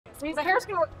So he's like, hair's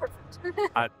gonna look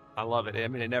perfect. I love it. I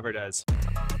mean, it never does.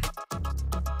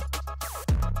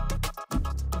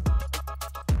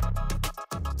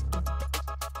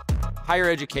 Higher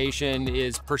education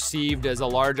is perceived as a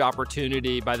large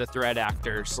opportunity by the threat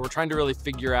actors. So we're trying to really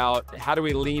figure out how do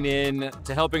we lean in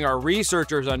to helping our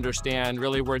researchers understand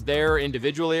really where they're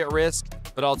individually at risk,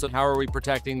 but also how are we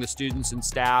protecting the students and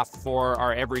staff for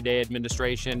our everyday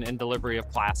administration and delivery of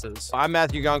classes. I'm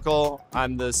Matthew Gunkel.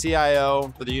 I'm the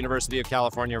CIO for the University of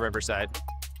California, Riverside.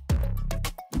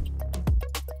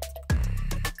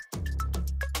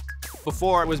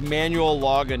 Before, it was manual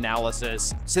log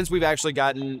analysis. Since we've actually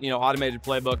gotten, automated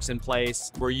playbooks in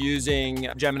place, we're using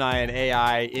Gemini and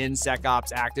AI in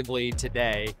SecOps actively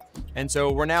today. And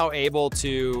so we're now able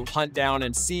to hunt down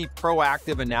and see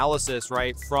proactive analysis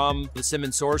right from the SIM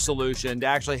and source solution to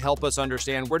actually help us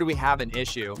understand where do we have an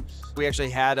issue. We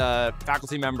actually had a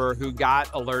faculty member who got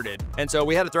alerted. And so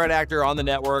we had a threat actor on the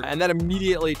network, and that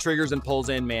immediately triggers and pulls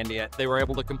in Mandiant. They were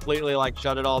able to completely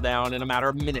shut it all down in a matter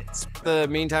of minutes. The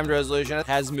mean time to resolution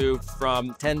has moved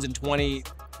from 10s and 20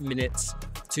 minutes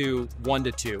to 1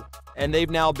 to 2. And they've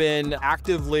now been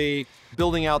actively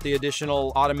building out the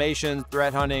additional automation,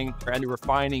 threat hunting, and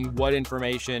refining what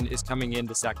information is coming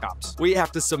into SecOps. We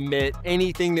have to submit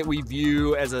anything that we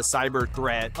view as a cyber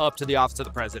threat up to the Office of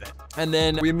the President. And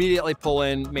then we immediately pull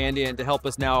in Mandiant to help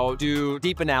us now do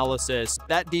deep analysis.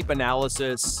 That deep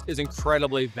analysis is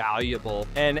incredibly valuable.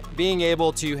 And being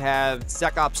able to have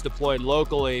SecOps deployed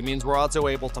locally means we're also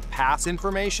able to pass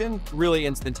information really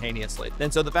instantaneously.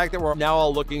 And so the fact that we're now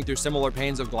all looking through similar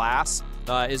panes of glass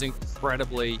is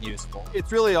incredibly useful.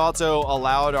 It's really also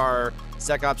allowed our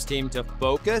SecOps team to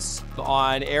focus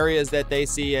on areas that they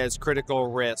see as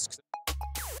critical risks.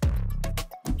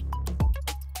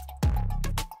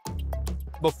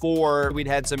 Before, we'd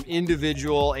had some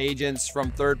individual agents from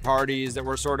third parties that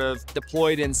were sort of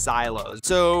deployed in silos.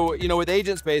 So, with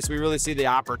Agent Space, we really see the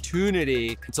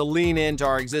opportunity to lean into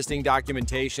our existing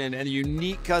documentation and the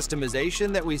unique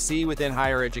customization that we see within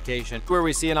higher education, where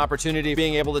we see an opportunity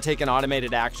being able to take an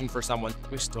automated action for someone.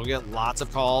 We still get lots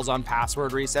of calls on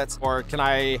password resets, or can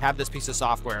I have this piece of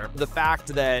software? The fact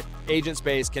that Agent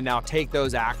Space can now take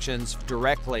those actions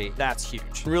directly, that's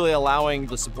huge. Really allowing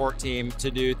the support team to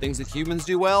do things that humans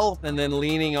do well, and then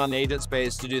leaning on Agent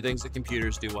Space to do things that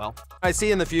computers do well. I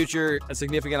see in the future a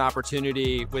significant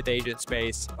opportunity with Agent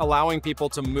Space, allowing people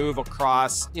to move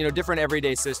across, different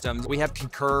everyday systems. We have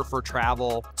Concur for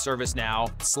travel, ServiceNow,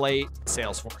 Slate,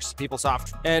 Salesforce,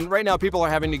 PeopleSoft. And right now people are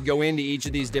having to go into each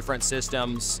of these different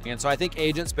systems. And so I think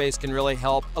Agent Space can really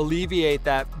help alleviate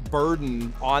that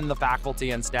burden on the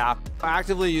faculty and staff.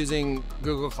 Actively using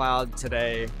Google Cloud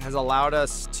today has allowed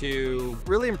us to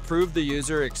really improve the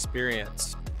user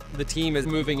experience. The team is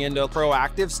moving into a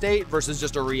proactive state versus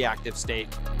just a reactive state.